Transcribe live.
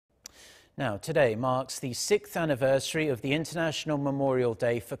Now, today marks the 6th anniversary of the International Memorial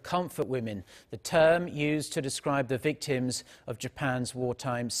Day for Comfort Women, the term used to describe the victims of Japan's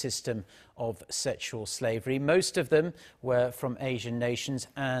wartime system of sexual slavery. Most of them were from Asian nations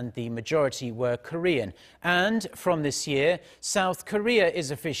and the majority were Korean. And from this year, South Korea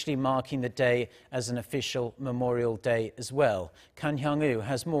is officially marking the day as an official Memorial Day as well. Hyeong-woo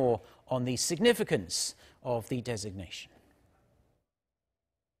has more on the significance of the designation.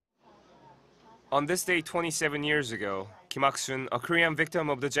 On this day 27 years ago, Hak-soon, a Korean victim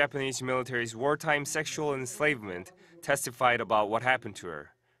of the Japanese military's wartime sexual enslavement, testified about what happened to her,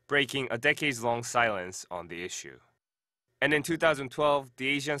 breaking a decades-long silence on the issue. And in 2012, the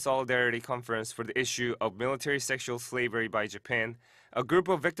Asian Solidarity Conference for the issue of military sexual slavery by Japan, a group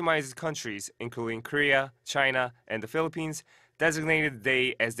of victimized countries, including Korea, China, and the Philippines, designated the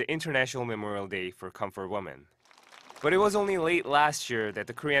day as the International Memorial Day for Comfort Women. But it was only late last year that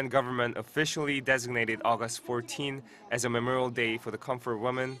the Korean government officially designated August 14 as a Memorial Day for the Comfort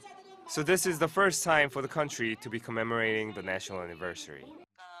Women. So this is the first time for the country to be commemorating the national anniversary.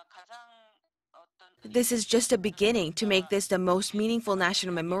 This is just a beginning to make this the most meaningful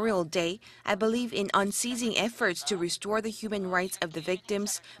National Memorial Day. I believe in unceasing efforts to restore the human rights of the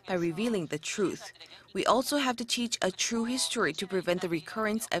victims by revealing the truth. We also have to teach a true history to prevent the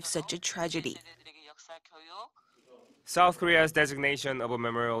recurrence of such a tragedy. South Korea's designation of a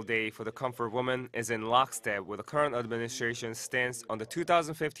Memorial Day for the Comfort Woman is in lockstep with the current administration's stance on the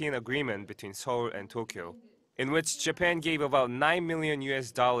 2015 agreement between Seoul and Tokyo, in which Japan gave about $9 million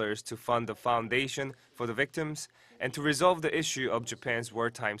to fund the foundation for the victims and to resolve the issue of Japan's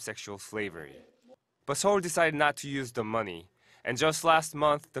wartime sexual slavery. But Seoul decided not to use the money, and just last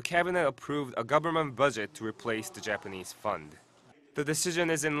month, the cabinet approved a government budget to replace the Japanese fund. The decision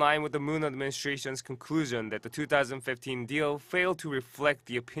is in line with the Moon administration's conclusion that the 2015 deal failed to reflect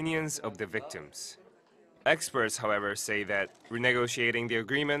the opinions of the victims. Experts, however, say that renegotiating the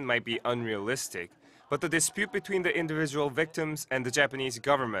agreement might be unrealistic, but the dispute between the individual victims and the Japanese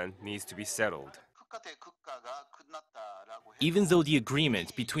government needs to be settled. Even though the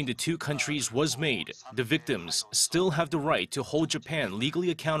agreement between the two countries was made, the victims still have the right to hold Japan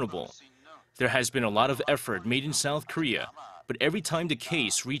legally accountable. There has been a lot of effort made in South Korea, but every time the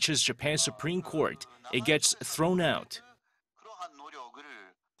case reaches Japan's Supreme Court, it gets thrown out.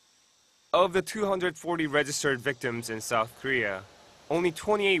 Of the 240 registered victims in South Korea, only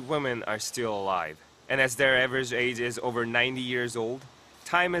 28 women are still alive. And as their average age is over 90 years old,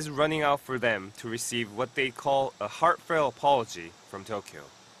 time is running out for them to receive what they call a heartfelt apology from Tokyo.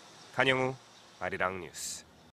 Hyeong-woo, Arirang News.